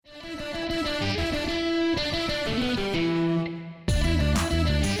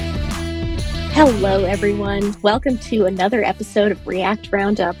Hello, everyone. Welcome to another episode of React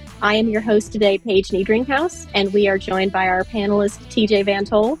Roundup. I am your host today, Paige Niedringhaus, and we are joined by our panelist, TJ Van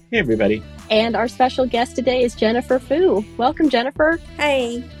Tol. Hey, everybody. And our special guest today is Jennifer Fu. Welcome, Jennifer.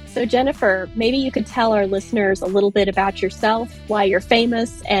 Hi. So, Jennifer, maybe you could tell our listeners a little bit about yourself, why you're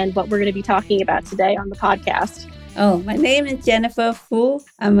famous, and what we're going to be talking about today on the podcast. Oh, my name is Jennifer Fu.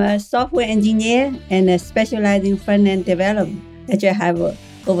 I'm a software engineer and specialize in front-end development. Actually, I have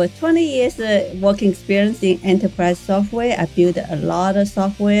over 20 years working experience in enterprise software. I built a lot of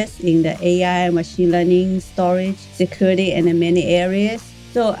softwares in the AI, machine learning, storage, security, and many areas.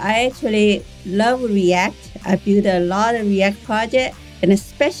 So I actually love React. I built a lot of React projects, and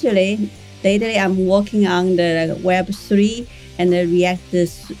especially lately I'm working on the Web 3 and the React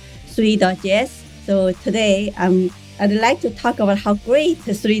 3.js. So today I'd like to talk about how great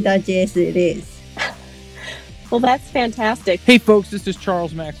 3.js it is. Well, that's fantastic. Hey, folks, this is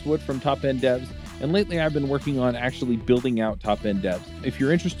Charles Max Wood from Top End Devs, and lately I've been working on actually building out Top End Devs. If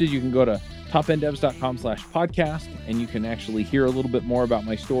you're interested, you can go to topenddevs.com/podcast, and you can actually hear a little bit more about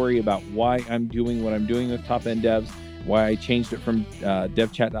my story, about why I'm doing what I'm doing with Top End Devs, why I changed it from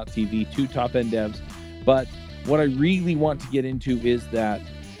devchat.tv to Top End Devs. But what I really want to get into is that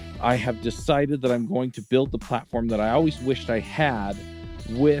I have decided that I'm going to build the platform that I always wished I had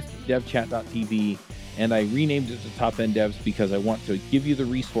with devchat.tv. And I renamed it to Top End Devs because I want to give you the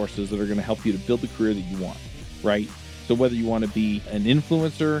resources that are going to help you to build the career that you want, right? So whether you want to be an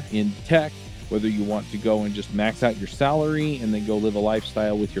influencer in tech, whether you want to go and just max out your salary and then go live a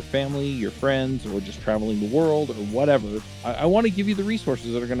lifestyle with your family, your friends, or just traveling the world or whatever, I want to give you the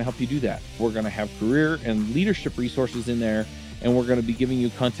resources that are going to help you do that. We're going to have career and leadership resources in there, and we're going to be giving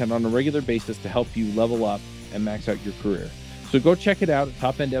you content on a regular basis to help you level up and max out your career. So go check it out at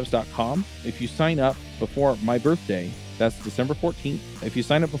topenddevs.com. If you sign up before my birthday, that's December 14th. If you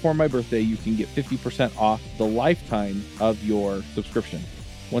sign up before my birthday, you can get 50% off the lifetime of your subscription.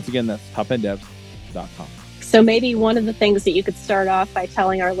 Once again, that's topenddevs.com. So maybe one of the things that you could start off by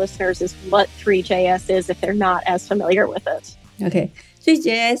telling our listeners is what 3JS is if they're not as familiar with it. Okay.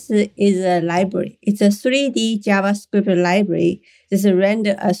 3JS is a library. It's a 3D JavaScript library that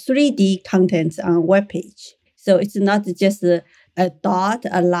render a 3D content on a web page. So it's not just a dot,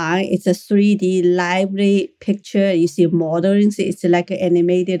 a line. It's a 3D library picture. You see modeling. It's like an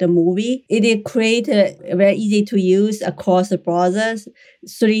animated movie. It is created very easy to use across the browsers,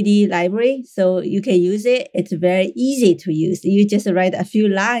 3D library. So you can use it. It's very easy to use. You just write a few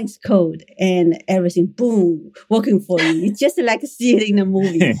lines code and everything, boom, working for you. It's just like see it in a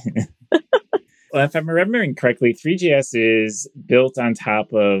movie. Well, if I'm remembering correctly, 3JS is built on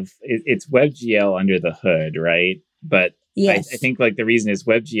top of, it's WebGL under the hood, right? But yes. I think like the reason is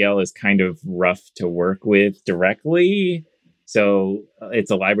WebGL is kind of rough to work with directly. So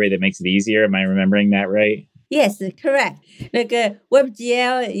it's a library that makes it easier. Am I remembering that right? Yes, correct. Like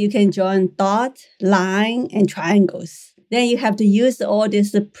WebGL, you can join dot, line, and triangles. Then you have to use all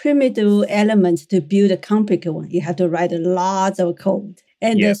these primitive elements to build a complicated one. You have to write lots of code.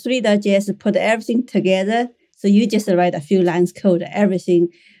 And the 3.js put everything together. So you just write a few lines code, everything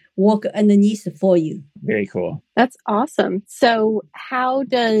work underneath for you. Very cool. That's awesome. So how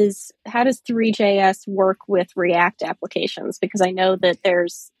does 3JS work with React applications? Because I know that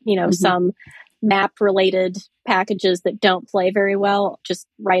there's, some map related packages that don't play very well just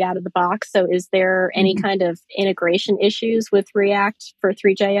right out of the box. So is there any kind of integration issues with React for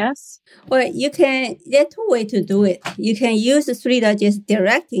 3JS? Well, there are two ways to do it. You can use 3.js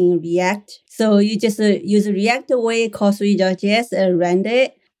direct in React. So you just use React way, call 3.js and render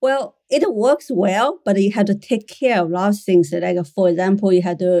it. Well, it works well, but you have to take care of a lot of things. Like, for example, you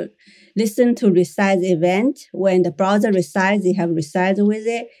have to listen to resize event. When the browser resize, you have resize with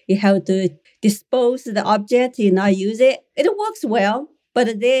it. You have to dispose the object, you not use it. It works well,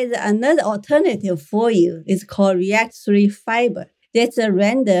 but there's another alternative for you. It's called React 3 Fiber. That's a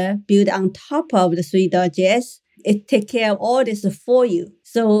render built on top of the 3.js. It takes care of all this for you.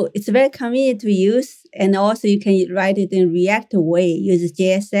 So it's very convenient to use. And also you can write it in React way, use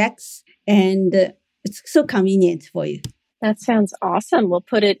JSX, and it's so convenient for you. That sounds awesome. We'll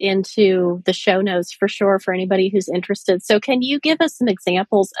put it into the show notes for sure for anybody who's interested. So can you give us some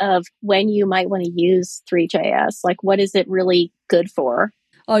examples of when you might want to use 3JS? Like, what is it really good for?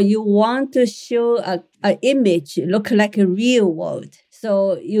 Or you want to show an image look like a real world.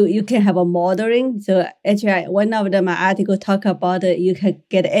 So you can have a modeling. So actually, one of my article talk about you can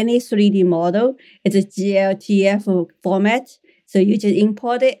get any 3D model. It's a GLTF format. So you just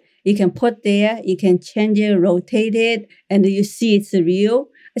import it. You can put there, you can change it, rotate it, and you see it's real.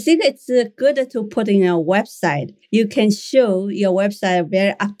 I think it's good to put in a website. You can show your website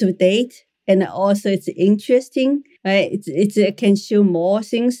very up to date and also it's interesting, right? It can show more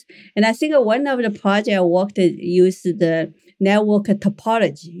things. And I think one of the projects I worked used the network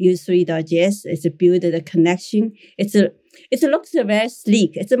topology, use 3.js. It's build the connection. It looks very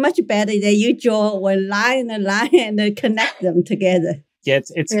sleek. It's much better than you draw one line and then connect them together. Yeah,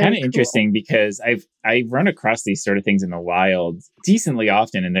 it's kind of interesting because I run across these sort of things in the wild decently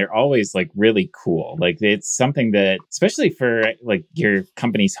often, and they're always like really cool. Like it's something that, especially for like your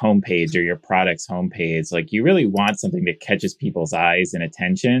company's homepage or your product's homepage, like you really want something that catches people's eyes and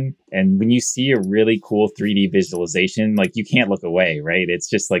attention. And when you see a really cool 3D visualization, like you can't look away, right? It's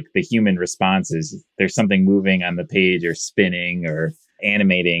just like the human response is there's something moving on the page or spinning or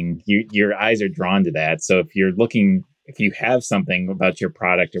animating. Your eyes are drawn to that. So if you have something about your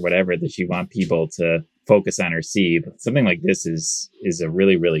product or whatever that you want people to focus on or see, something like this is a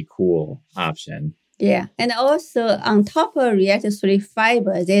really, really cool option. Yeah. And also on top of React 3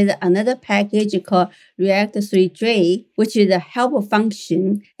 Fiber, there's another package called React 3J, which is a help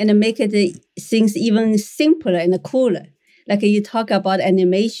function and make things even simpler and cooler. Like you talk about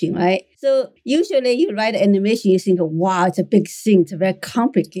animation, right? So usually you write animation, you think, wow, it's a big thing. It's very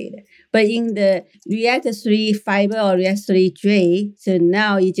complicated. But in the React 3 Fiber or React 3J, so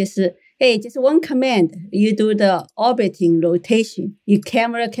now you just one command. You do the orbiting rotation. Your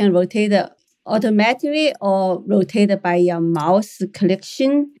camera can rotate automatically or rotate by your mouse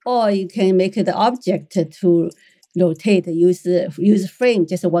collection, or you can make the object to rotate, use frame,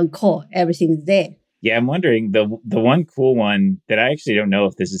 just one call, everything's there. Yeah, I'm wondering, the one cool one that I actually don't know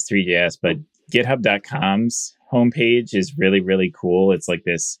if this is 3JS, but GitHub.com's homepage is really, really cool. It's like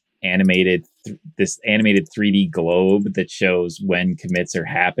this animated 3D globe that shows when commits are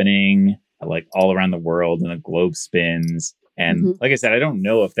happening, like all around the world, and the globe spins. And like I said, I don't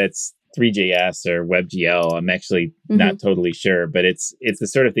know if that's 3JS or WebGL. I'm actually not totally sure, but it's the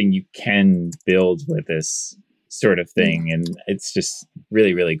sort of thing you can build with this sort of thing, and it's just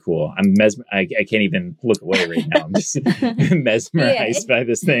really, really cool. I can't even look away right now. I'm just mesmerized by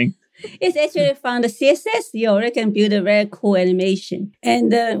this thing. It's actually from the CSS. You already can build a very cool animation, and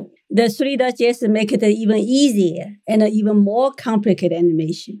the 3.js make it even easier and even more complicated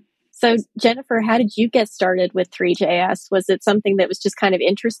animation. So, Jennifer, how did you get started with 3JS? Was it something that was just kind of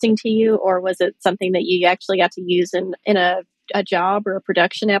interesting to you, or was it something that you actually got to use in a job or a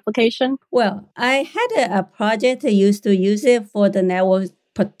production application? Well, I had a project I used to use it for the network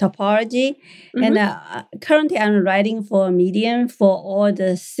topology. And currently I'm writing for Medium for all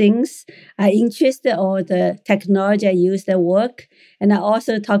the things I interested or the technology I use at work. And I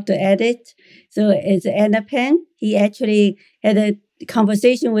also talk to Edit. So it's Anapan. He actually had a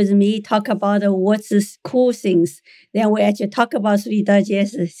conversation with me, talk about what's the cool things. Then we actually talk about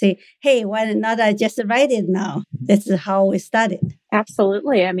 3.js and say, hey, why not I just write it now? That's how we started.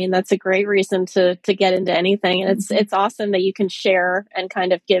 Absolutely. I mean, that's a great reason to get into anything. And it's awesome that you can share and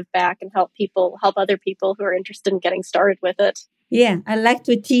kind of give back and help other people who are interested in getting started with it. Yeah, I like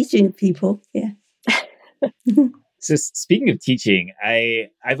to teach people. Yeah. So speaking of teaching,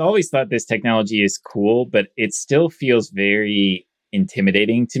 I've always thought this technology is cool, but it still feels very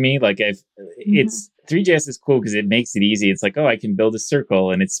intimidating to me. Like it's 3JS is cool because it makes it easy. It's like, oh, I can build a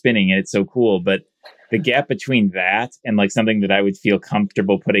circle and it's spinning and it's so cool. But the gap between that and like something that I would feel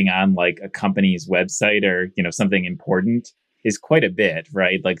comfortable putting on like a company's website or, something important is quite a bit,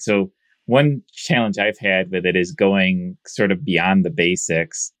 right? Like, so one challenge I've had with it is going sort of beyond the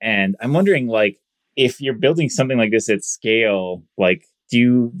basics. And I'm wondering, like, if you're building something like this at scale, like,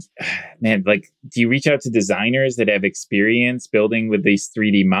 do you reach out to designers that have experience building with these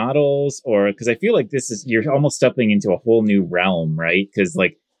 3D models? Or because I feel like you're almost stepping into a whole new realm, right? Because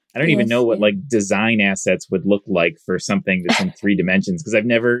like, I don't even know what like design assets would look like for something that's in 3 dimensions, because I've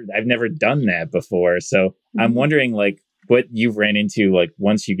never done that before. So I'm wondering like what you've ran into, like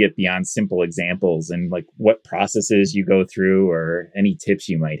once you get beyond simple examples, and like what processes you go through or any tips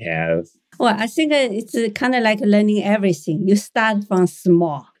you might have. Well, I think it's kind of like learning everything. You start from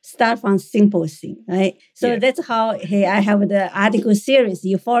simple thing, right? So that's how, I have the article series.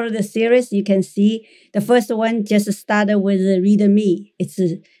 You follow the series, you can see the first one just started with README. It's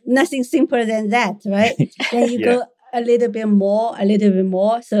nothing simpler than that, right? Then you go a little bit more.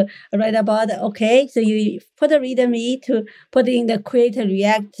 So right about, so you put a README to put in the Create a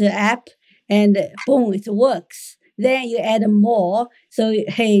React app, and boom, it works. Then you add more. So,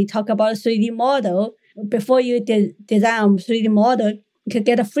 talk about a 3D model. Before you design a 3D model, you can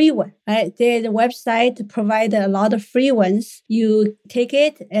get a free one, right? There's a website to provide a lot of free ones. You take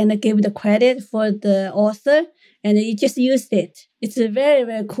it and give the credit for the author, and you just used it. It's very,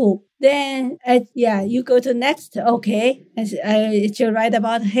 very cool. Then, you go to next. Okay, you write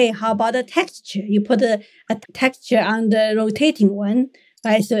about, hey, how about the texture? You put a texture on the rotating one,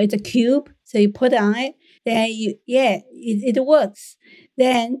 right? So it's a cube. So you put on it. Then it works.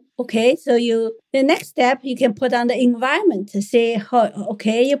 Then, okay, so the next step, you can put on the environment to say,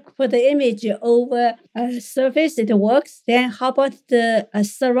 you put the image over a surface, it works. Then how about the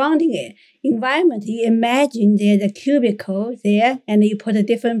surrounding it? Environment, you imagine there's a cubicle there, and you put a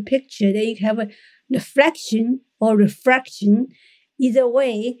different picture. Then you have a reflection or refraction, either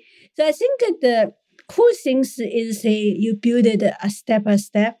way. So I think that the cool things is you build it a step by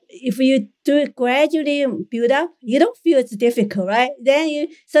step. If you do it gradually build up, you don't feel it's difficult, right? Then you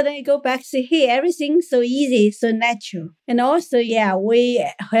suddenly go back and say, hey, everything's so easy, so natural. And also, we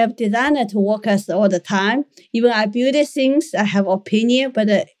have designer to work us all the time. Even I build things, I have opinion, but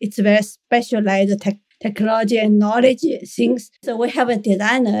it's very specialized technology and knowledge things. So we have a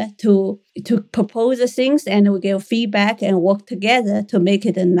designer to propose the things, and we give feedback and work together to make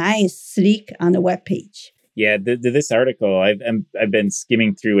it nice, sleek on the web page. Yeah, this article, I've been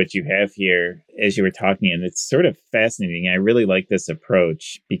skimming through what you have here as you were talking, and it's sort of fascinating. I really like this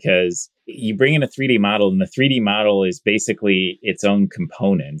approach because you bring in a 3D model, and the 3D model is basically its own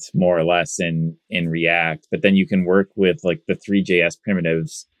component, more or less, in React. But then you can work with like the 3JS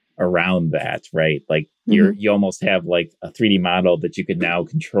primitives around that, right? Like you almost have like a 3D model that you could now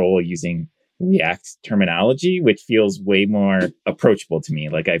control using React terminology, which feels way more approachable to me.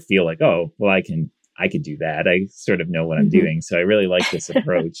 Like I feel like, oh, well, I could do that. I sort of know what I'm doing. So I really like this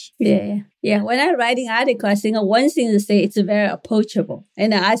approach. Yeah. When I'm writing article, I think one thing to say, it's very approachable.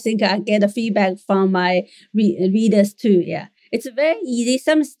 And I think I get a feedback from my readers too. Yeah. It's very easy.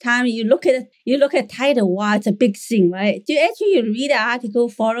 Sometimes you look at title, wow, it's a big thing, right? You actually read the article,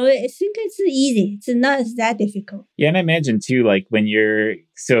 follow it. I think it's easy. It's not that difficult. Yeah, and I imagine too, like when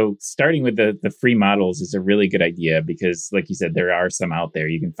starting with the free models is a really good idea because, like you said, there are some out there.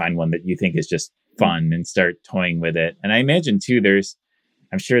 You can find one that you think is just fun and start toying with it. And I imagine too,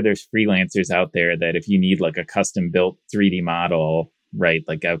 I'm sure there's freelancers out there that if you need like a custom built 3D model, right?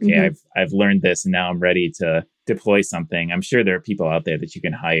 Like, okay, I've learned this and now I'm ready to deploy something. I'm sure there are people out there that you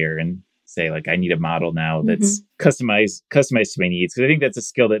can hire and say like, I need a model now that's customized to my needs. Because I think that's a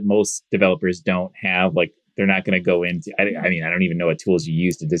skill that most developers don't have. Like they're not going to go into, I mean, I don't even know what tools you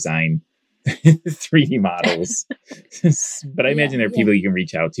use to design 3D models. But I imagine there are people you can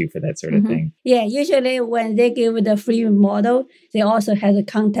reach out to for that sort of thing. Yeah, usually when they give the free model, they also have the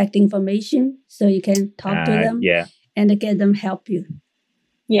contact information. So you can talk to them and get them help you.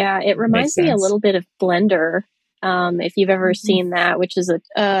 Yeah, it reminds me a little bit of Blender. If you've ever seen that, which is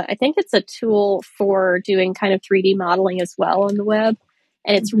I think it's a tool for doing kind of 3D modeling as well on the web.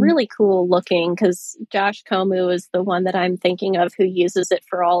 And it's really cool looking because Josh Komu is the one that I'm thinking of who uses it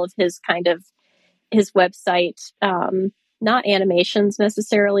for all of his his website, not animations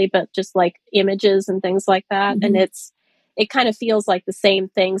necessarily, but just like images and things like that. And it kind of feels like the same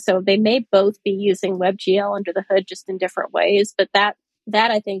thing. So they may both be using WebGL under the hood, just in different ways. But that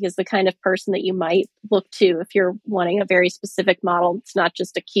I think is the kind of person that you might look to if you're wanting a very specific model. It's not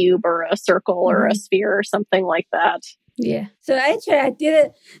just a cube or a circle or a sphere or something like that. Yeah. So actually I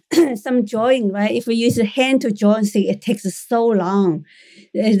did some drawing, right? If we use a hand to draw thing, it takes so long.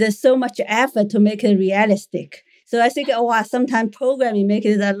 There's so much effort to make it realistic. So I think, sometimes programming makes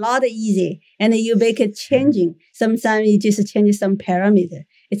it a lot easy and you make it changing. Sometimes you just change some parameter.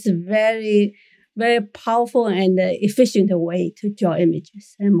 It's a very, very powerful and efficient way to draw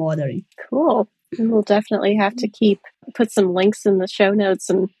images and modeling. Cool. And we'll definitely have to put some links in the show notes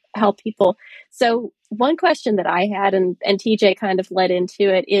and help people. So one question that I had, and TJ kind of led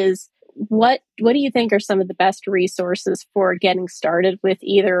into it, is what do you think are some of the best resources for getting started with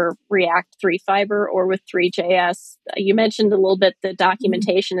either React 3 Fiber or with 3JS? You mentioned a little bit the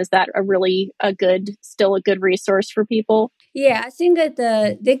documentation. Is that still a good resource for people? Yeah, I think that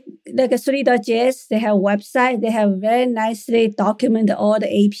like a 3.js, they have a website. They have very nicely documented all the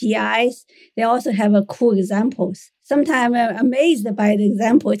APIs. They also have cool examples. Sometimes I'm amazed by the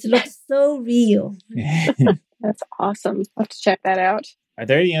example. It looks so real. That's awesome. I'll have to check that out. Are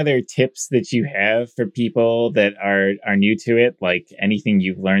there any other tips that you have for people that are new to it? Like anything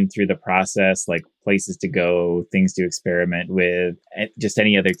you've learned through the process, like places to go, things to experiment with, just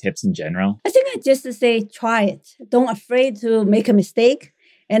any other tips in general? I think I just say, try it. Don't afraid to make a mistake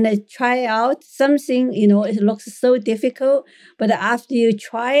and try out something, it looks so difficult, but after you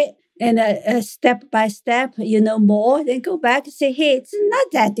try it, and step by step, you know more, then go back and say, hey, it's not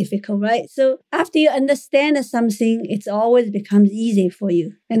that difficult, right? So after you understand something, it's always becomes easy for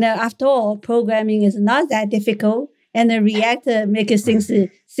you. And after all, programming is not that difficult. And the React makes things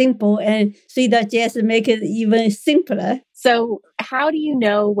simple, and Sui.js make it even simpler. So how do you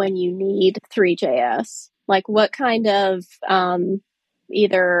know when you need Three.js? Like what kind of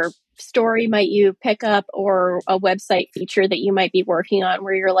either story might you pick up or a website feature that you might be working on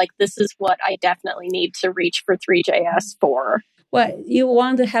where you're like, this is what I definitely need to reach for Three.js for? Well, you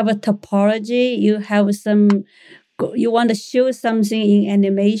want to have a topology, you want to show something in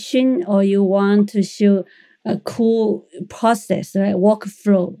animation, or you want to show a cool process, right?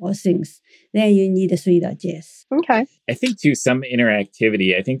 Workflow or things. Then you need a Three.js. Okay. I think too, some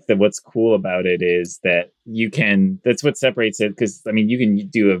interactivity. I think that what's cool about it is that that's what separates it. Because I mean, you can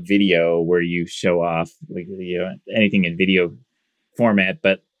do a video where you show off like, anything in video format,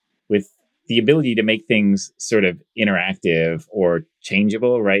 but with the ability to make things sort of interactive or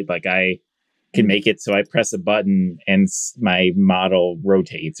changeable, right? Like I can make it so I press a button and my model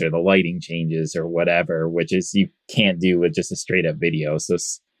rotates or the lighting changes or whatever, which is you can't do with just a straight up video. So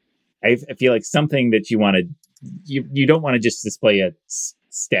I feel like something that you don't want to just display a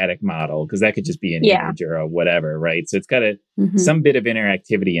static model because that could just be an image or a whatever, right? So it's got some bit of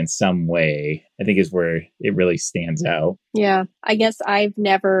interactivity in some way, I think is where it really stands out. Yeah. I guess I've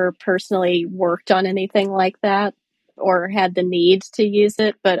never personally worked on anything like that or had the need to use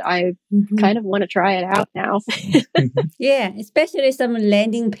it, but I kind of want to try it out now. Yeah, especially some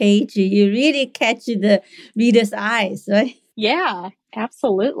landing page, you really catch the reader's eyes, right? Yeah,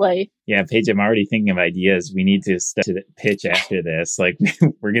 absolutely. Yeah, Paige, I'm already thinking of ideas. We need to start to pitch after this. Like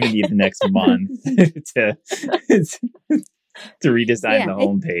we're going to need the next month to redesign the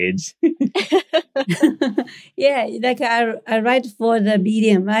homepage. Yeah, like I write for the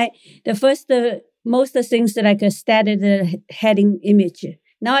Medium, right? The first, most of the things like a static heading image.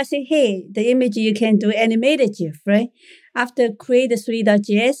 Now I say, hey, the image you can do animated GIF, right? After create the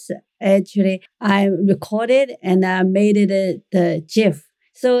Three.js, actually, I recorded and I made it the GIF.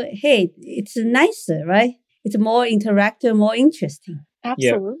 So, hey, it's nicer, right? It's more interactive, more interesting.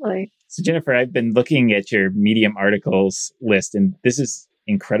 Absolutely. Yeah. So, Jennifer, I've been looking at your Medium articles list, and this is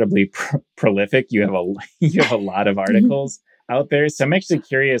incredibly prolific. You have a lot of articles out there. So I'm actually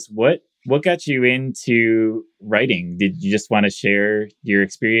curious, what got you into writing? Did you just want to share your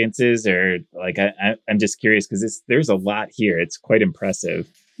experiences, or like I'm just curious because there's a lot here. It's quite impressive.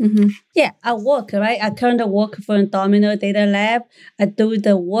 Yeah, I work, right? I currently work for Domino Data Lab. I do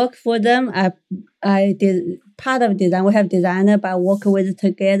the work for them. I did part of design. We have designer, but I work with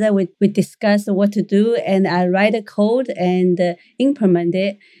together. We discuss what to do, and I write a code and implement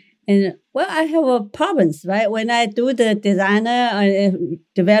it. And well, I have problems, right? When I do the designer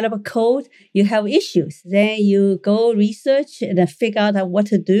develop a code, you have issues. Then you go research and figure out what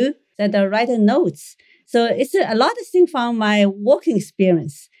to do. Then I write notes. So it's a lot of things from my working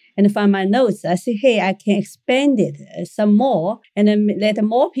experience. And from my notes, I say, hey, I can expand it some more and then let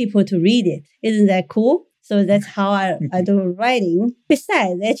more people to read it. Isn't that cool? So that's how I do writing.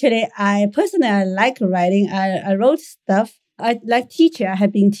 Besides, actually, I like writing. I wrote stuff. I like teacher. I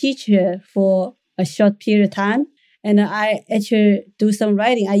have been teacher for a short period of time. And I actually do some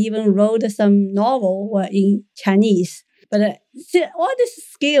writing. I even wrote some novel in Chinese. But all this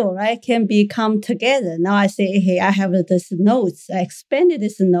skill, right, can become together. Now I say, hey, I have this notes. I expanded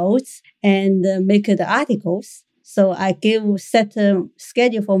these notes and make the articles. So I set a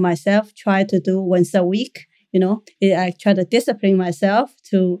schedule for myself, try to do once a week. I try to discipline myself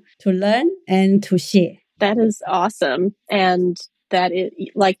to learn and to share. That is awesome. And that it,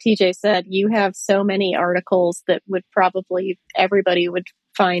 like TJ said, you have so many articles that would probably everybody would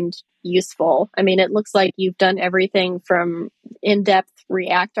find useful. I mean, it looks like you've done everything from in-depth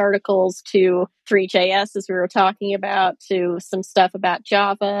React articles to Three.js, as we were talking about, to some stuff about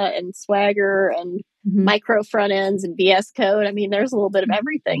Java and Swagger and micro front ends and VS Code. I mean, there's a little bit of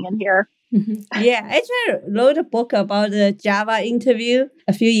everything in here. Yeah, I actually wrote a book about the Java interview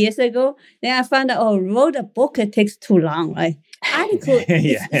a few years ago. Then I found out, wrote a book, it takes too long, right? Article,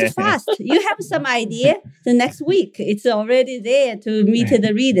 it's fast. You have some idea, the next week, it's already there to meet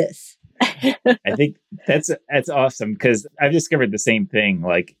the readers. I think that's awesome because I've discovered the same thing.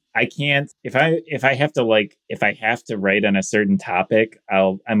 Like I can't, if I have to write on a certain topic,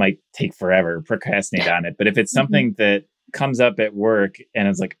 I might take forever, procrastinate on it. But if it's something that comes up at work and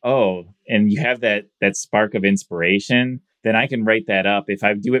it's like, oh, and you have that spark of inspiration, then I can write that up. If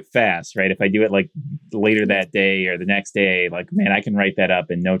I do it fast, right? If I do it like later that day or the next day, like, man, I can write that up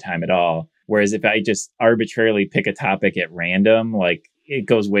in no time at all. Whereas if I just arbitrarily pick a topic at random, like it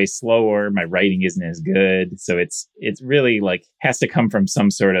goes way slower. My writing isn't as good. So it's really like has to come from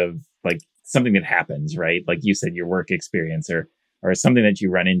some sort of like something that happens, right? Like you said, your work experience or something that you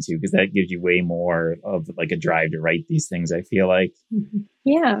run into, because that gives you way more of like a drive to write these things, I feel like.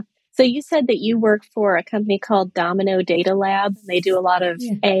 Yeah. So you said that you work for a company called Domino Data Lab. They do a lot of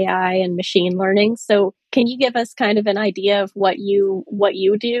AI and machine learning. So can you give us kind of an idea of what you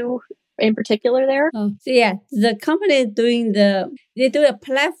do in particular there? The company they do a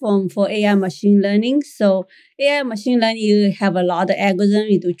platform for AI machine learning. So AI machine learning, you have a lot of algorithms,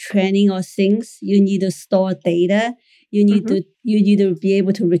 you do training or things, you need to store data. You need to be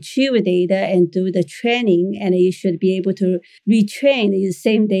able to retrieve data and do the training, and you should be able to retrain the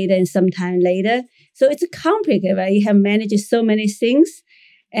same data and sometime later. So it's complicated, right? You have managed so many things,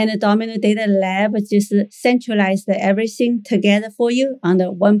 and the Domino Data Lab just centralized everything together for you on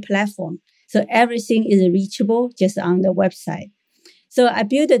the one platform. So everything is reachable just on the website. So I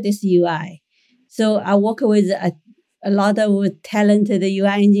built this UI. So I work with a lot of talented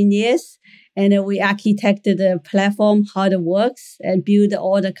UI engineers. And we architected the platform, how it works, and build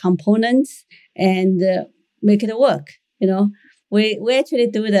all the components and make it work. We actually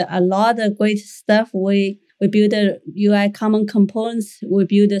do a lot of great stuff. We build the UI common components. We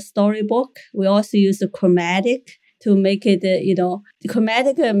build a storybook. We also use the Chromatic to make it, the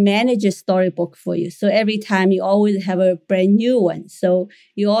Chromatic manage a storybook for you. So every time you always have a brand new one. So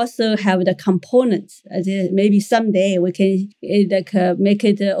you also have the components. Maybe someday we can make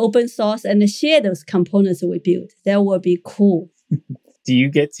it open source and share those components we build. That would be cool.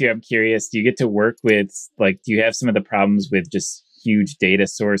 I'm curious, do you get to work with, do you have some of the problems with just huge data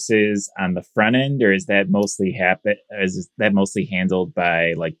sources on the front end, or is that mostly handled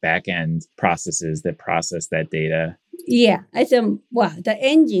by like back end processes that process that data? Yeah, the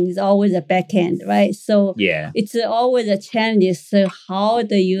engine is always a back end, right? So it's always a challenge. So how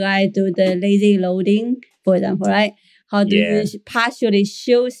the UI do the lazy loading, for example, right? How do you partially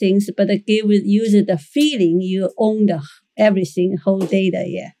show things, but give user the feeling you own everything, whole data?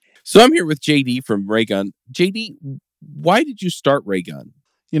 Yeah. So I'm here with JD from Raygun. JD, why did you start Raygun?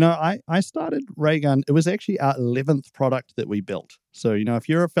 I started Raygun. It was actually our 11th product that we built. So, if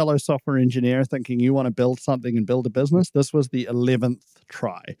you're a fellow software engineer thinking you want to build something and build a business, this was the 11th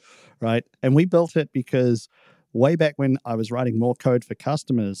try, right? And we built it because way back when I was writing more code for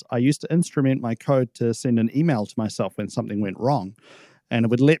customers, I used to instrument my code to send an email to myself when something went wrong. And it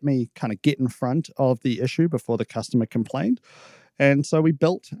would let me kind of get in front of the issue before the customer complained. And so we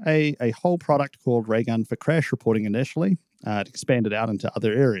built a whole product called Raygun for crash reporting initially. It expanded out into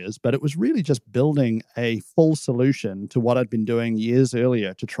other areas, but it was really just building a full solution to what I'd been doing years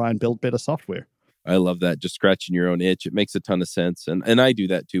earlier to try and build better software. I love that. Just scratching your own itch. It makes a ton of sense. And I do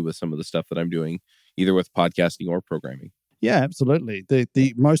that too with some of the stuff that I'm doing, either with podcasting or programming. Yeah, absolutely.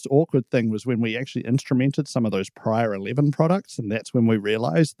 The most awkward thing was when we actually instrumented some of those prior 11 products, and that's when we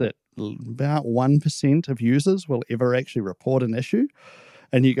realized that about 1% of users will ever actually report an issue.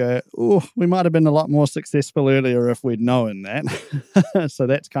 And you go, oh, we might have been a lot more successful earlier if we'd known that. So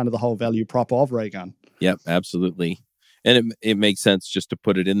that's kind of the whole value prop of Raygun. Yep, absolutely. And it makes sense just to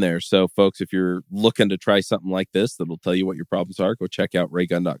put it in there. So folks, if you're looking to try something like this that'll tell you what your problems are, go check out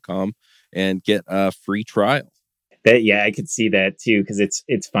raygun.com and get a free trial. I could see that too, because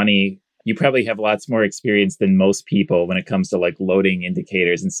it's funny. You probably have lots more experience than most people when it comes to like loading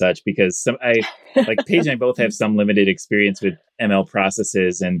indicators and such, because Paige and I both have some limited experience with ML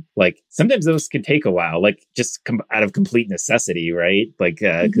processes, and like sometimes those can take a while, like just out of complete necessity, right? Like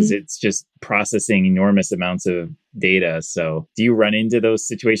because it's just processing enormous amounts of data. So do you run into those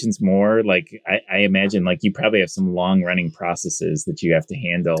situations more? Like I imagine like you probably have some long running processes that you have to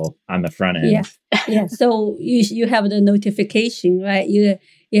handle on the front end. Yeah. So you have the notification, right?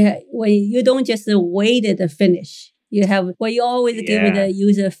 When you don't just wait to finish. You always give the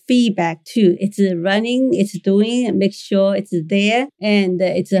user feedback too. It's running, it's doing, make sure it's there, and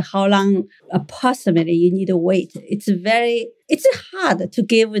it's how long approximately you need to wait. It's hard to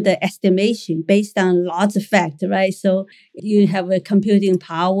give the estimation based on lots of factors, right? So you have a computing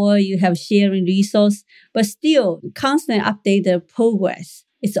power, you have sharing resource, but still constantly update the progress.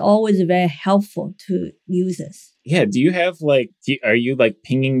 It's always very helpful to users. Yeah. Do you have are you like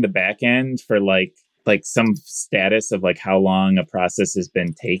pinging the back end for like some status of like how long a process has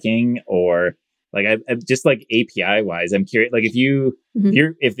been taking, or like I just like API wise, I'm curious, like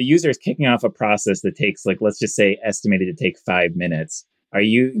if the user is kicking off a process that takes like, let's just say estimated to take 5 minutes,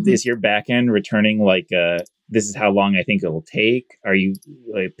 is your backend returning like, this is how long I think it will take? Are you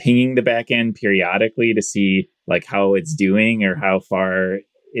like pinging the backend periodically to see like how it's doing or how far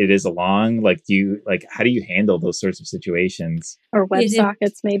it is along? Like, how do you handle those sorts of situations? Or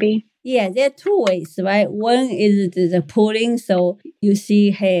WebSockets, maybe? Yeah, there are two ways, right? One is the polling. So you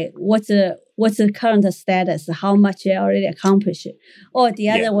see, hey, what's the current status? How much I already accomplished? Or the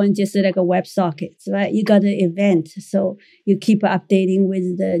other one, just like a WebSockets, right? You got an event. So you keep updating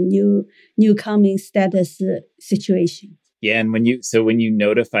with the new coming status situation. Yeah, and when you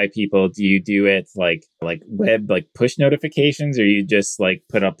notify people, do you do it like web push notifications, or you just like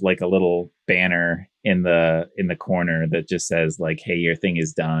put up like a little banner in the corner that just says like, hey, your thing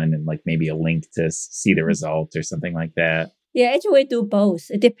is done, and like maybe a link to see the result or something like that? Yeah, actually we do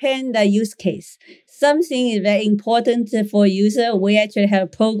both. It depends on the use case. Something is very important for user. We actually have a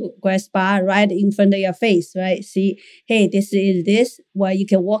progress bar right in front of your face, right? See, hey, this is this. Well, you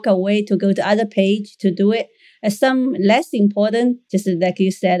can walk away to go to other page to do it. Some less important, just like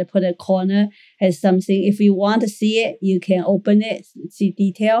you said, put a corner as something. If you want to see it, you can open it, see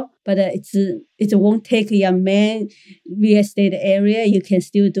detail. But it won't take your main real estate area. You can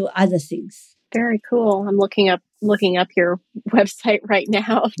still do other things. Very cool. I'm looking up your website right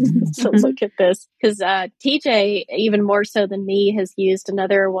now to look at this, because TJ, even more so than me, has used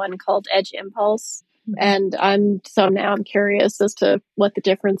another one called Edge Impulse. And now I'm curious as to what the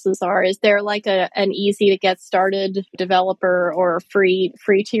differences are. Is there like an easy to get started developer or free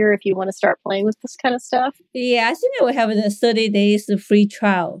tier if you want to start playing with this kind of stuff? Yeah, I think we have the 30 days free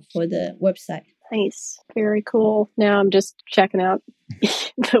trial for the website. Nice. Very cool. Now I'm just checking out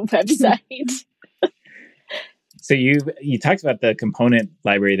the website. So you talked about the component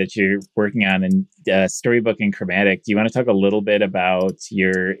library that you're working on in Storybook and Chromatic. Do you want to talk a little bit about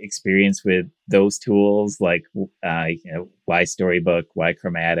your experience with those tools, like why Storybook, why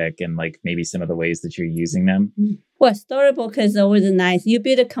Chromatic, and like maybe some of the ways that you're using them? Well, Storybook is always nice. You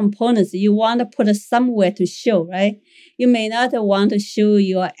build components, you want to put it somewhere to show, right? You may not want to show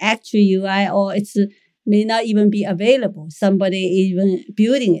your actual UI, or it's may not even be available. Somebody even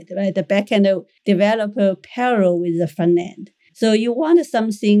building it, right? The backend developer parallel with the front end. So you want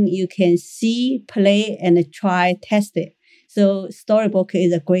something you can see, play, and try, test it. So Storybook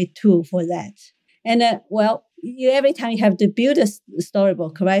is a great tool for that. And every time you have to build a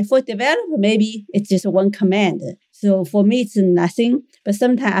Storybook, right? For developer, maybe it's just one command. So for me, it's nothing. But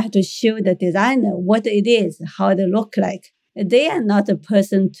sometimes I have to show the designer what it is, how it look like. They are not a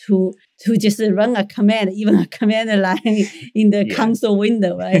person to just run a command, even a command line in the console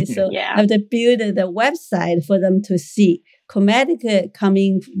window, right? So I have to build the website for them to see. Chromatic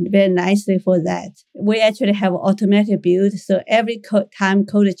coming very nicely for that. We actually have automatic build. So every time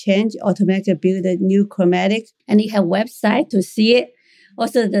code change, automatic build a new Chromatic, and you have website to see it.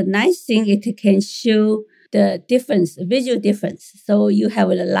 Also, the nice thing, it can show the difference, visual difference. So you have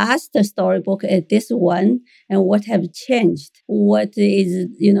the last Storybook at this one, and what have changed, what is,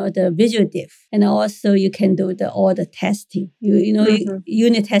 the visual diff. And also you can do all the testing.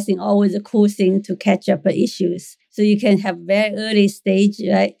 Unit testing, always a cool thing to catch up issues. So you can have very early stage,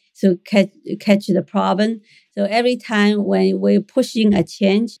 right? So catch the problem. So every time when we're pushing a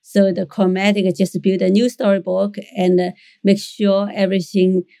change, so the Chromatic just build a new Storybook and make sure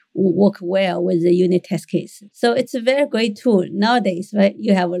everything work well with the unit test case. So it's a very great tool nowadays, right?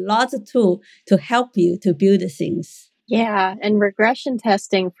 You have a lot of tools to help you to build things. Yeah, and regression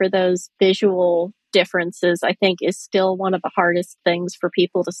testing for those visual differences, I think, is still one of the hardest things for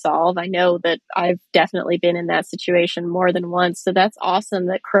people to solve. I know that I've definitely been in that situation more than once. So that's awesome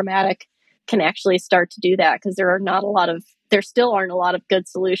that Chromatic can actually start to do that, because there still aren't a lot of good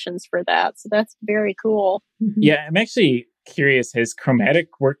solutions for that. So that's very cool. Yeah, I'm actually curious, has Chromatic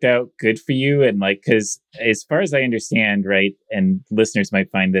worked out good for you? And because as far as I understand, right, and listeners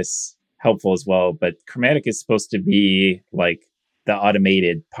might find this helpful as well, but Chromatic is supposed to be like the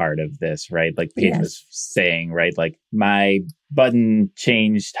automated part of this, right? Like Paige was saying, right? Like my button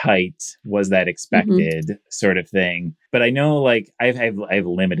changed height. Was that expected? Sort of thing. But I know like I have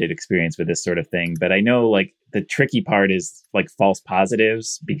limited experience with this sort of thing, but I know like the tricky part is like false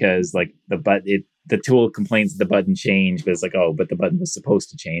positives, because like the tool complains the button changed, but it's like, oh, but the button was supposed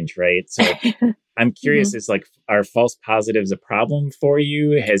to change, right? So I'm curious, is like, are false positives a problem for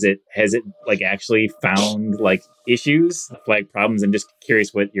you? Has it like actually found like issues, flag problems? I'm just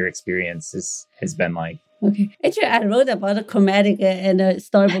curious what your experience has been like. Okay. Actually, I wrote about the Chromatic and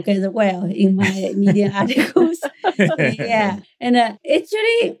Storybook as well in my Medium articles. Yeah. And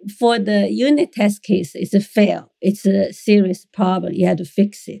actually, for the unit test case, it's a fail. It's a serious problem. You have to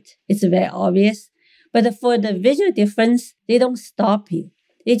fix it. It's very obvious. But for the visual difference, they don't stop you.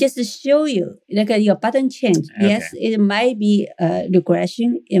 They just show you, like your button change. Okay. Yes, it might be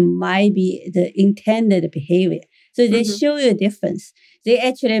regression. It might be the intended behavior. So they show you a difference. They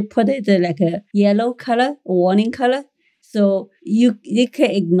actually put it like a yellow color, warning color. So you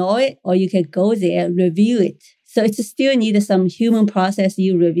can ignore it or you can go there, review it. So it still needs some human process.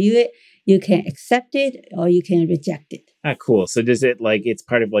 You review it, you can accept it or you can reject it. Ah, cool. So does it it's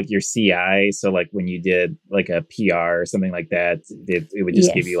part of your CI? So when you did a PR or something like that, it would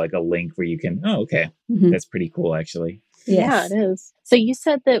just give you a link where you can, oh, okay. That's pretty cool, actually. Yes. Yeah, it is. So you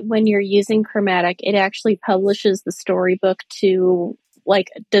said that when you're using Chromatic, it actually publishes the storybook to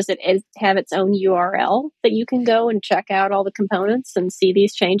does it have its own URL that you can go and check out all the components and see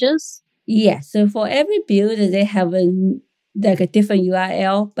these changes? Yeah. So for every build, they have a different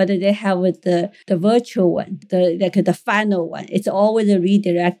URL, but they have the virtual one, the final one. It's always a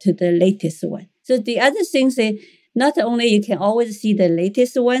redirect to the latest one. So the other things is not only you can always see the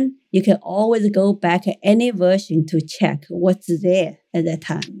latest one, you can always go back at any version to check what's there at that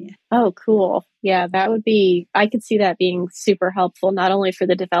time. Yeah. Oh, cool. Yeah, I could see that being super helpful, not only for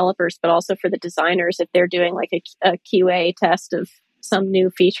the developers, but also for the designers if they're doing a QA test of some new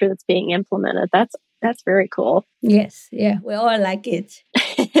feature that's being implemented. That's very cool. Yes. Yeah. We all like it.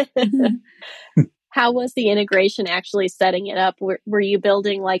 How was the integration actually setting it up? Were you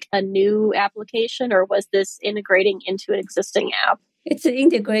building a new application or was this integrating into an existing app? It's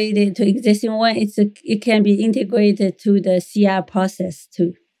integrated to existing one. It can be integrated to the CR process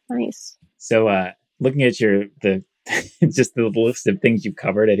too. Nice. So looking at just the list of things you've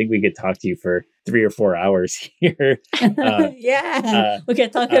covered, I think we could talk to you for 3 or 4 hours here. We can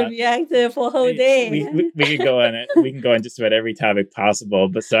talk about React for a whole day. We can go on it. We can go on just about every topic possible.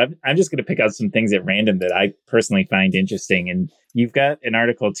 But so I'm just going to pick out some things at random that I personally find interesting. And you've got an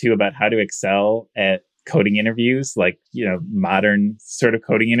article too about how to excel at coding interviews, modern sort of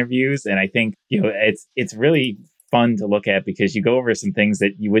coding interviews. And I think, it's really fun to look at because you go over some things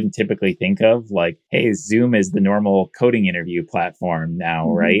that you wouldn't typically think of, hey, Zoom is the normal coding interview platform now,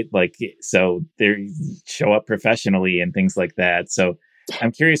 right? So they show up professionally and things like that. So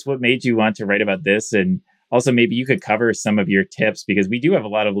I'm curious what made you want to write about this. And also maybe you could cover some of your tips because we do have a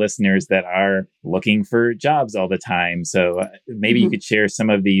lot of listeners that are looking for jobs all the time. So maybe you could share some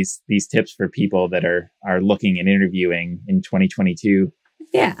of these tips for people that are looking and interviewing in 2022.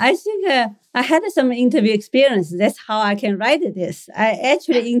 Yeah, I think I had some interview experience. That's how I can write this. I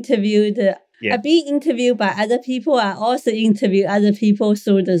actually interviewed, I've been interviewed by other people. I also interview other people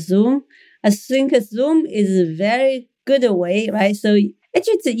through the Zoom. I think Zoom is a very good way, right? So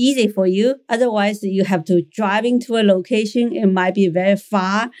actually it's easy for you. Otherwise, you have to drive into a location. It might be very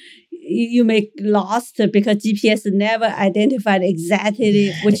far. You may lost because GPS never identified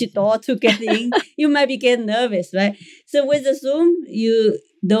exactly which door to get in. You might be getting nervous, right? So with the Zoom, you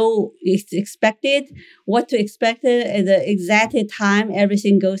know it's expected, what to expect at the exact time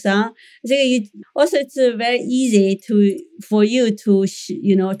everything goes on. I think it's very easy for you to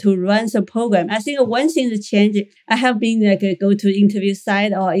run the program. I think one thing to change, I have been go to interview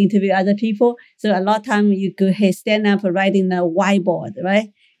site or interview other people. So a lot of time you go stand up writing a whiteboard, right?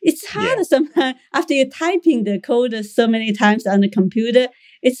 It's hard sometimes after you typing the code so many times on the computer.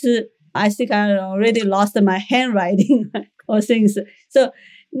 I think I already lost my handwriting or things. So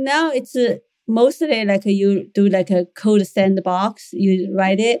now it's mostly you do a code sandbox. You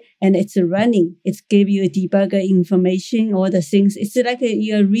write it and it's running. It's give you debugger information, all the things. It's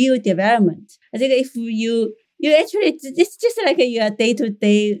your real development. I think if you actually, it's just your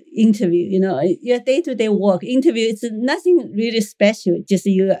day-to-day interview, your day-to-day work interview. It's nothing really special. Just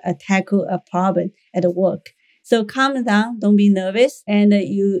you tackle a problem at work. So calm down, don't be nervous. And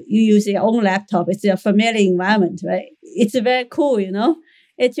you use your own laptop. It's a familiar environment, right? It's very cool,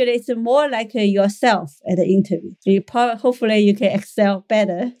 Actually, it's more like yourself at the interview. Hopefully you can excel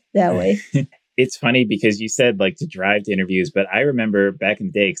better that way. It's funny because you said to drive to interviews, but I remember back in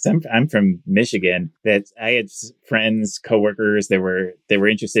the day, because I'm from Michigan, that I had friends, coworkers that were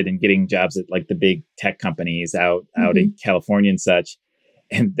interested in getting jobs at the big tech companies out in California and such,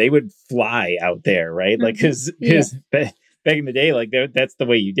 and they would fly out there, right? Because back in the day, that's the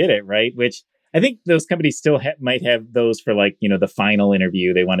way you did it, right? Which I think those companies still might have those for the final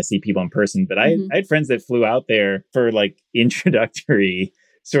interview. They want to see people in person, but I had friends that flew out there for introductory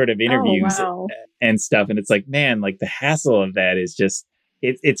sort of interviews and stuff. And it's man, the hassle of that is just,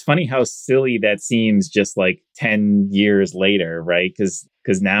 it's funny how silly that seems just 10 years later, right? Because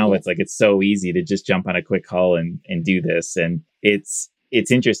now it's it's so easy to just jump on a quick call and do this. And it's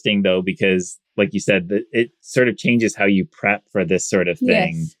it's interesting though, because like you said, that it sort of changes how you prep for this sort of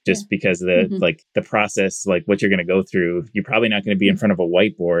thing, just because the like the process, like what you're going to go through, you're probably not going to be in front of a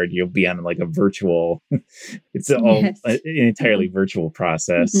whiteboard. You'll be on like a virtual, it's an entirely virtual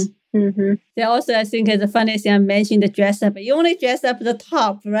process. They also, I think, the funniest thing I mentioned, the dress up. You only dress up the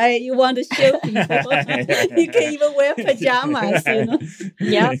top, right? You want to show people. You can even wear pajamas, you know?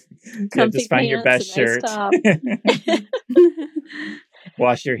 Yeah. Just find your best shirt.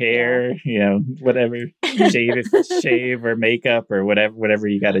 Wash your hair, you know, whatever. Shave or makeup or whatever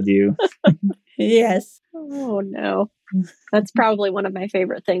you got to do. Yes. Oh, no. That's probably one of my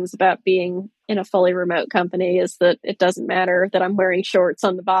favorite things about being in a fully remote company is that it doesn't matter that I'm wearing shorts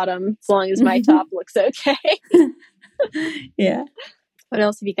on the bottom as long as my top looks okay. Yeah. What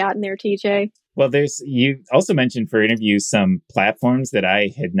else have you got in there, TJ? Well, you also mentioned for interviews some platforms that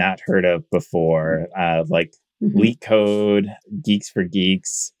I had not heard of before, like LeetCode, Geeks for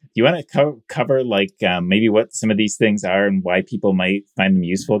Geeks. Do you want to cover like maybe what some of these things are and why people might find them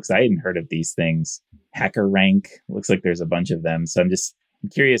useful? Because I hadn't heard of these things. HackerRank, looks like there's a bunch of them. So I'm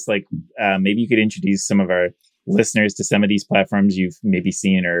curious, like maybe you could introduce some of our listeners to some of these platforms you've maybe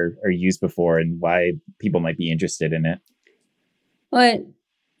seen or used before and why people might be interested in it. Well,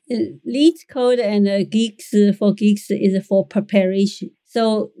 LeetCode and Geeks for Geeks is for preparation.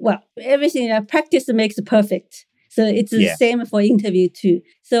 So, well, everything, practice makes perfect. So it's the same for interview too.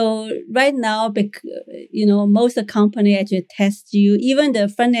 So right now, you know, most company actually test you, even the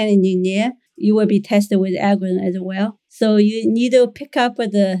front-end engineer, you will be tested with algorithm as well. So you need to pick up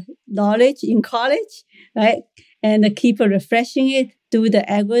the knowledge in college, right? And keep refreshing it, do the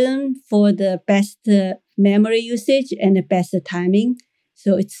algorithm for the best memory usage and the best timing.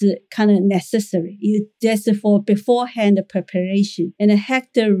 So it's kind of necessary. You just for beforehand you and hack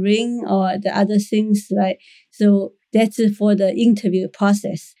the ring or the other things, right? So that's for the interview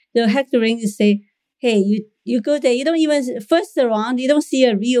process. The hack the ring is say, hey, you go there, you don't even, first round, you don't see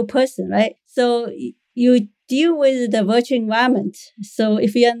a real person, right? So you deal with the virtual environment. So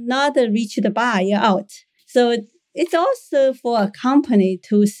if you're not reach the bar, you're out. So it's also for a company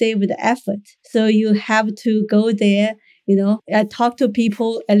to save the effort. So you have to go there, you know, talk to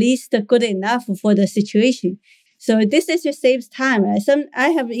people at least good enough for the situation. So this is just saves time. Right? I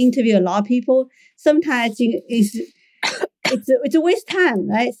have interviewed a lot of people. Sometimes it's a waste time,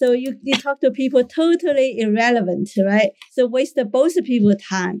 right? So you talk to people totally irrelevant, right? So waste both people's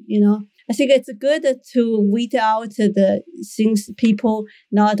time, you know. I think it's good to weed out the things people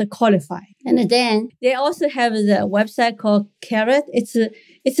not qualified. And then they also have the website called Carrot. It's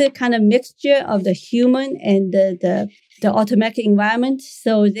a kind of mixture of the human and the automatic environment.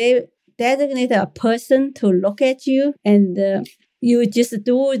 So they designate a person to look at you and you just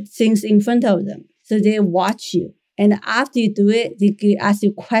do things in front of them. So they watch you. And after you do it, they ask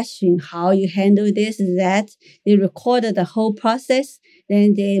you question, how you handle this, that. They record the whole process.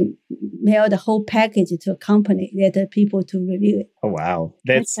 Then they mail the whole package to a company, let people to review it. Oh, wow.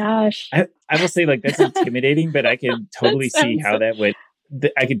 That's, gosh. I will say like that's intimidating, but I can totally see how that would,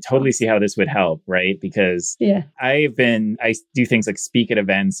 I could totally see how this would help, right? Because I do things like speak at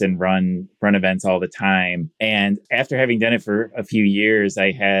events and run events all the time. And after having done it for a few years,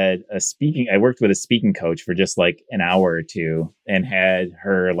 I worked with a speaking coach for just like an hour or two and had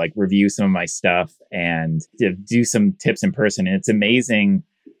her like review some of my stuff and do some tips in person. And it's amazing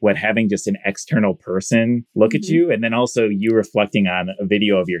what having just an external person look at you and then also you reflecting on a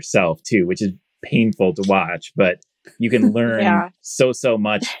video of yourself too, which is painful to watch, but you can learn so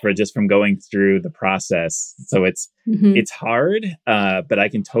much from going through the process. So it's hard, but I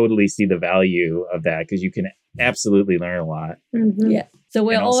can totally see the value of that because you can absolutely learn a lot. Yeah. So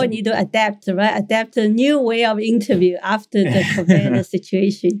we all need to adapt, right? Adapt to a new way of interview after the COVID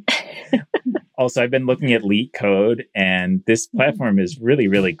situation. Also, I've been looking at LeetCode, and this platform is really,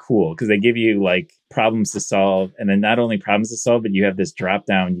 really cool because they give you like problems to solve. And then not only problems to solve, but you have this drop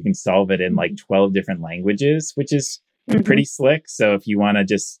down. You can solve it in like 12 different languages, which is pretty slick. So if you want to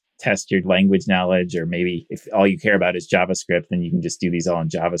just test your language knowledge, or maybe if all you care about is JavaScript, then you can just do these all in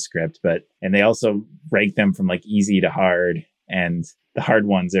JavaScript. And they also rank them from like easy to hard. And the hard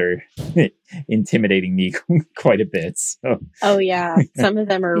ones are intimidating me quite a bit. So. Oh yeah, some of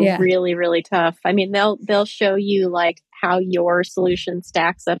them are really, really tough. I mean, they'll show you like how your solution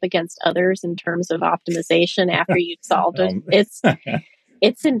stacks up against others in terms of optimization after you've solved it.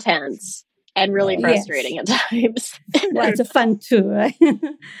 It's intense and really frustrating at times. Well, it's fun too, right?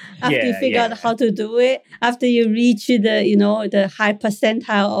 After you figure out how to do it, after you reach the high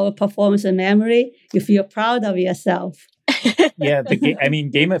percentile of performance and memory, you feel proud of yourself. Yeah,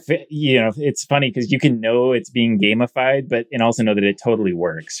 it's funny because you can know it's being gamified, but and also know that it totally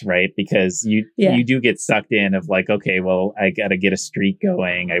works, right? Because you do get sucked in of like, okay, well, I got to get a streak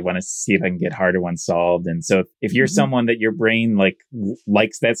going. I want to see if I can get harder ones solved. And so if you're someone that your brain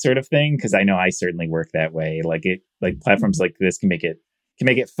likes that sort of thing, because I know I certainly work that way. Like platforms like this can make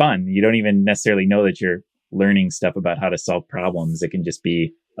it fun. You don't even necessarily know that you're learning stuff about how to solve problems. It can just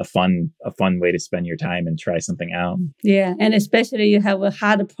be a fun way to spend your time and try something out. Yeah. And especially you have a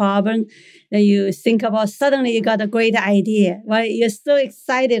hard problem that you think about, suddenly you got a great idea, right? You're so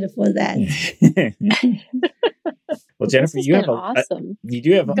excited for that. Well, Jennifer, you have awesome. You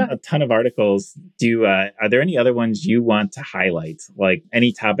do have a ton of articles. Are there any other ones you want to highlight? Like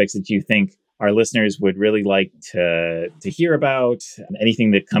any topics that you think our listeners would really like to hear about? Anything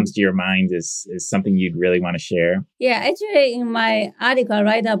that comes to your mind is something you'd really want to share? Yeah, actually, in my article, I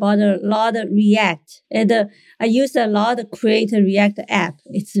write about a lot of React. And I use a lot to create a React app.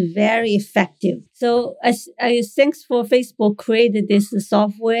 It's very effective. So thanks for Facebook created this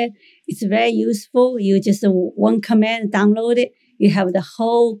software. It's very useful. You just one command, download it. You have the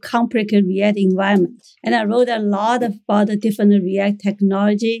whole complicated React environment. And I wrote a lot about the different React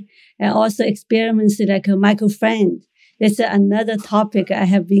technology and also experiments like a microfriend. That's another topic I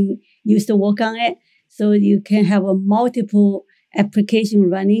have been used to work on it. So you can have a multiple application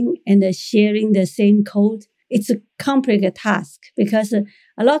running and sharing the same code. It's a complicated task because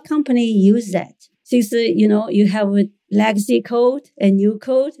a lot of companies use that. Since, you have a legacy code and new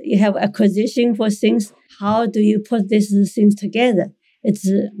code, you have acquisition for things. How do you put these things together? It's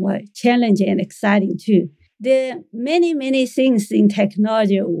challenging and exciting too. There are many, many things in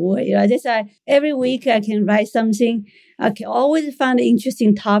technology. Every week I can write something. I can always find an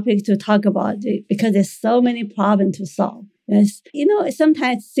interesting topic to talk about it because there's so many problems to solve. Yes.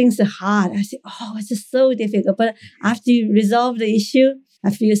 Sometimes things are hard. I say, it's just so difficult. But after you resolve the issue, I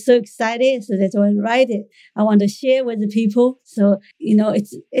feel so excited. So that's why I write it. I want to share with the people. So,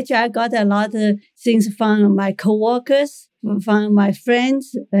 I got a lot of things from my coworkers, from my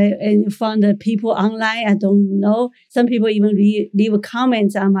friends, and from the people online I don't know. Some people even leave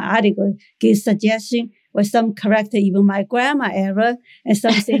comments on my article, give suggestions, or some correct even my grammar error. And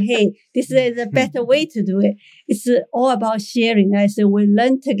some say, hey, this is a better way to do it. It's all about sharing. Right? So we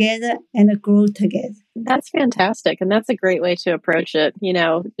learn together and grow together. That's fantastic. And that's a great way to approach it.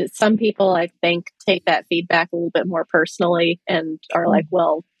 Some people, I think, take that feedback a little bit more personally and are like,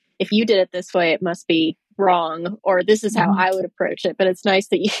 well, if you did it this way, it must be wrong, or this is how I would approach it. But it's nice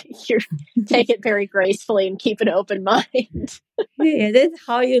that you take it very gracefully and keep an open mind. Yeah, that's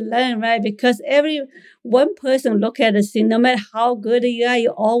how you learn, right? Because every one person look at the thing, no matter how good you are, you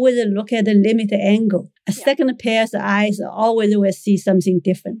always look at the limited angle. A second pair of eyes always will see something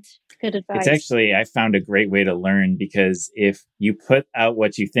different. Good advice. It's actually, I found a great way to learn, because if you put out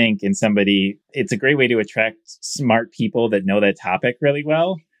what you think in somebody, it's a great way to attract smart people that know that topic really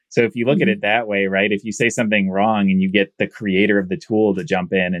well. So if you look at it that way, right, if you say something wrong and you get the creator of the tool to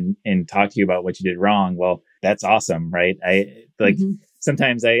jump in and talk to you about what you did wrong, well, that's awesome, right?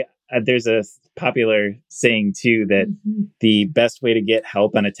 Sometimes there's a popular saying too that the best way to get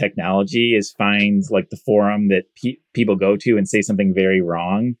help on a technology is find like the forum that people go to and say something very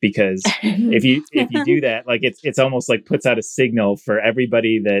wrong, because if you do that, like it's almost like puts out a signal for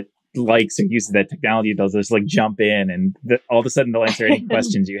everybody that likes or uses that technology. They'll just like jump in and all of a sudden they'll answer any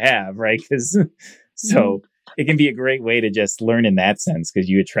questions you have, right? So it can be a great way to just learn in that sense, because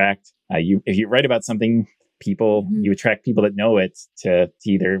you attract if you write about something, you attract people that know it to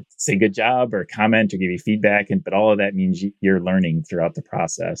either say good job or comment or give you feedback, but all of that means you're learning throughout the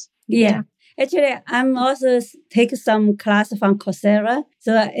process. Yeah. Actually, I'm also taking some class from Coursera.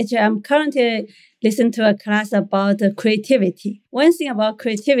 So actually, I'm currently listening to a class about creativity. One thing about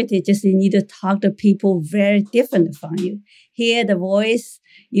creativity, just you need to talk to people very different from you. Hear the voice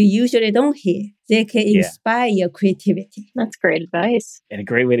you usually don't hear. They can inspire your creativity. That's great advice. And a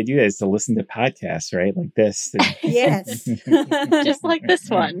great way to do that is to listen to podcasts, right? Like this. Yes. Just like this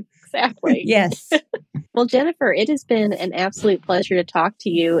one. Exactly. Yes. Well, Jennifer, it has been an absolute pleasure to talk to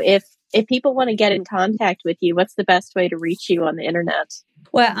you. If people want to get in contact with you, what's the best way to reach you on the internet?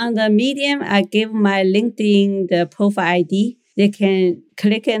 Well, on the Medium, I give my LinkedIn the profile ID. They can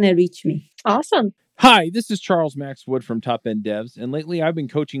click and reach me. Awesome. Hi, this is Charles Max Wood from Top End Devs. And lately I've been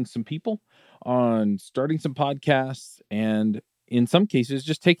coaching some people on starting some podcasts and in some cases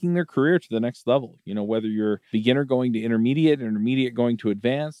just taking their career to the next level. Whether you're beginner going to intermediate going to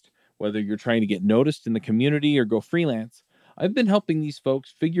advanced, whether you're trying to get noticed in the community or go freelance, I've been helping these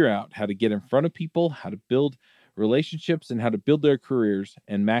folks figure out how to get in front of people, how to build relationships, and how to build their careers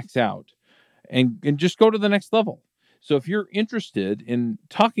and max out and just go to the next level. So if you're interested in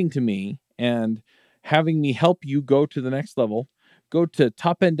talking to me and having me help you go to the next level, go to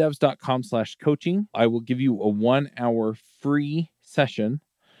topenddevs.com/coaching. I will give you a 1-hour free session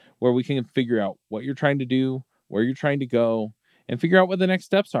where we can figure out what you're trying to do, where you're trying to go, and figure out what the next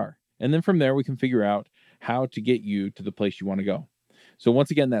steps are. And then from there, we can figure out how to get you to the place you want to go. So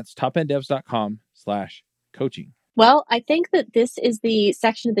once again, that's topenddevs.com/coaching. Well, I think that this is the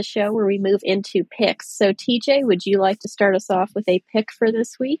section of the show where we move into picks. So TJ, would you like to start us off with a pick for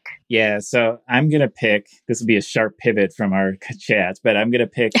this week? Yeah, so I'm going to pick, this will be a sharp pivot from our chat, but I'm going to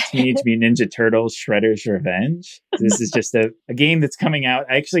pick Teenage Mutant Ninja Turtles Shredder's Revenge. This is just a game that's coming out.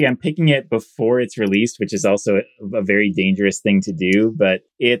 Actually, I'm picking it before it's released, which is also a very dangerous thing to do, but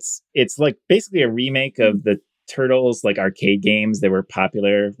it's like basically a remake of the Turtles, like arcade games that were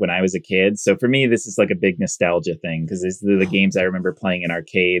popular when I was a kid. So for me, this is like a big nostalgia thing because these are the games I remember playing in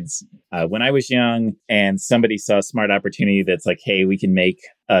arcades when I was young, and somebody saw a smart opportunity that's like, hey, we can make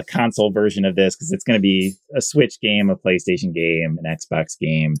a console version of this because it's going to be a Switch game, a PlayStation game, an Xbox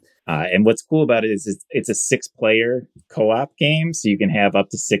game. And what's cool about it is it's a 6-player co-op game, so you can have up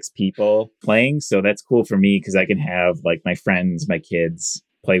to 6 people playing. So that's cool for me because I can have like my friends, my kids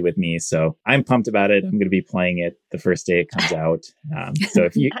play with me. So I'm pumped about it. I'm going to be playing it the first day it comes out. So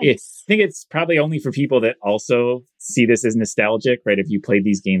if you, Nice. I think it's probably only for people that also see this as nostalgic, right? If you played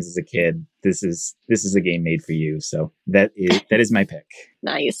these games as a kid, this is a game made for you. So that is my pick.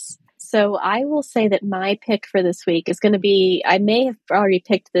 Nice. So I will say that my pick for this week is going to be, I may have already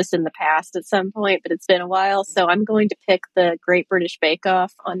picked this in the past at some point, but it's been a while. So I'm going to pick the Great British Bake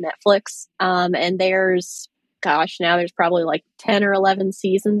Off on Netflix. And there's probably like 10 or 11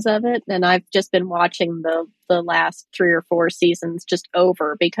 seasons of it. And I've just been watching the last 3 or 4 seasons just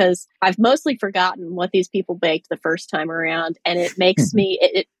over because I've mostly forgotten what these people baked the first time around. And it makes me,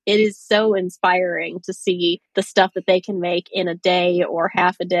 it is so inspiring to see the stuff that they can make in a day or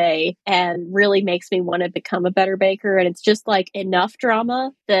half a day, and really makes me want to become a better baker. And it's just like enough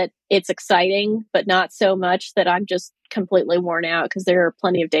drama that it's exciting, but not so much that I'm just completely worn out, because there are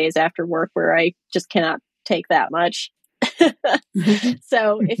plenty of days after work where I just cannot take that much.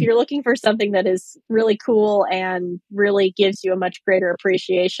 So if you're looking for something that is really cool and really gives you a much greater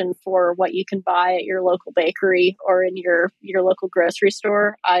appreciation for what you can buy at your local bakery or in your local grocery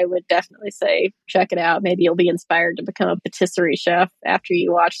store, I would definitely say check it out. Maybe you'll be inspired to become a patisserie chef after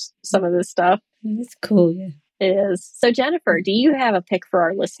you watch some of this stuff. It's cool, yeah. It is. So Jennifer, do you have a pick for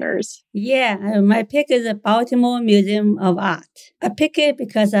our listeners? Yeah, my pick is the Baltimore Museum of Art. I pick it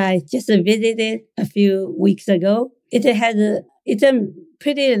because I just visited a few weeks ago. It's a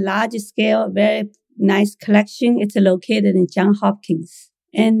pretty large scale, very nice collection. It's located in Johns Hopkins,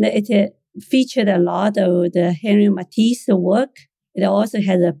 and it featured a lot of the Henri Matisse work. It also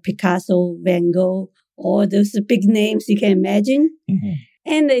has a Picasso, Van Gogh, all those big names you can imagine. Mm-hmm.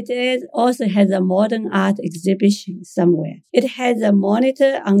 And it also has a modern art exhibition somewhere. It has a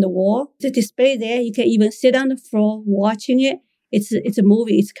monitor on the wall. The display there, you can even sit on the floor watching it. It's a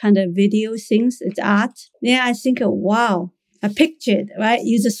movie. It's kind of video things. It's art. Then I think, wow, I pictured, right?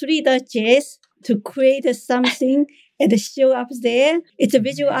 Use a 3.js to create something and show up there. It's a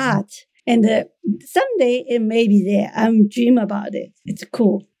visual art. And someday it may be there. I'm dreaming about it. It's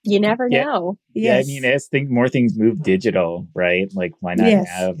cool. You never know. Yes. Yeah, I mean, as more things move digital, right? Like, why not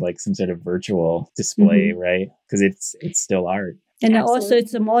have like some sort of virtual display, right? Because it's still art. And Absolutely. also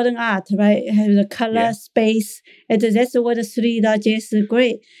it's a modern art, right? It has a color, space. And that's what the 3.js is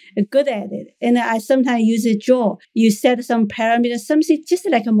good at it. And I sometimes use a draw. You set some parameters, something just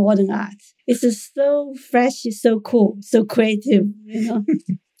like a modern art. It's just so fresh, it's so cool, so creative, you know?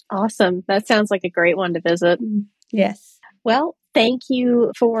 Awesome. That sounds like a great one to visit. Yes. Well, thank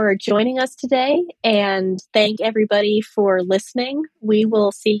you for joining us today, and thank everybody for listening. We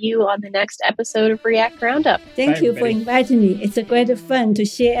will see you on the next episode of React Roundup. Thank you for inviting me. It's a great fun to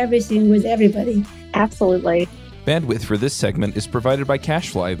share everything with everybody. Absolutely. Bandwidth for this segment is provided by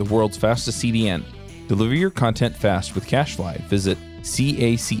CacheFly, the world's fastest CDN. Deliver your content fast with CacheFly. Visit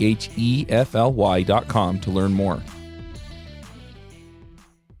CACHEFLY.com to learn more.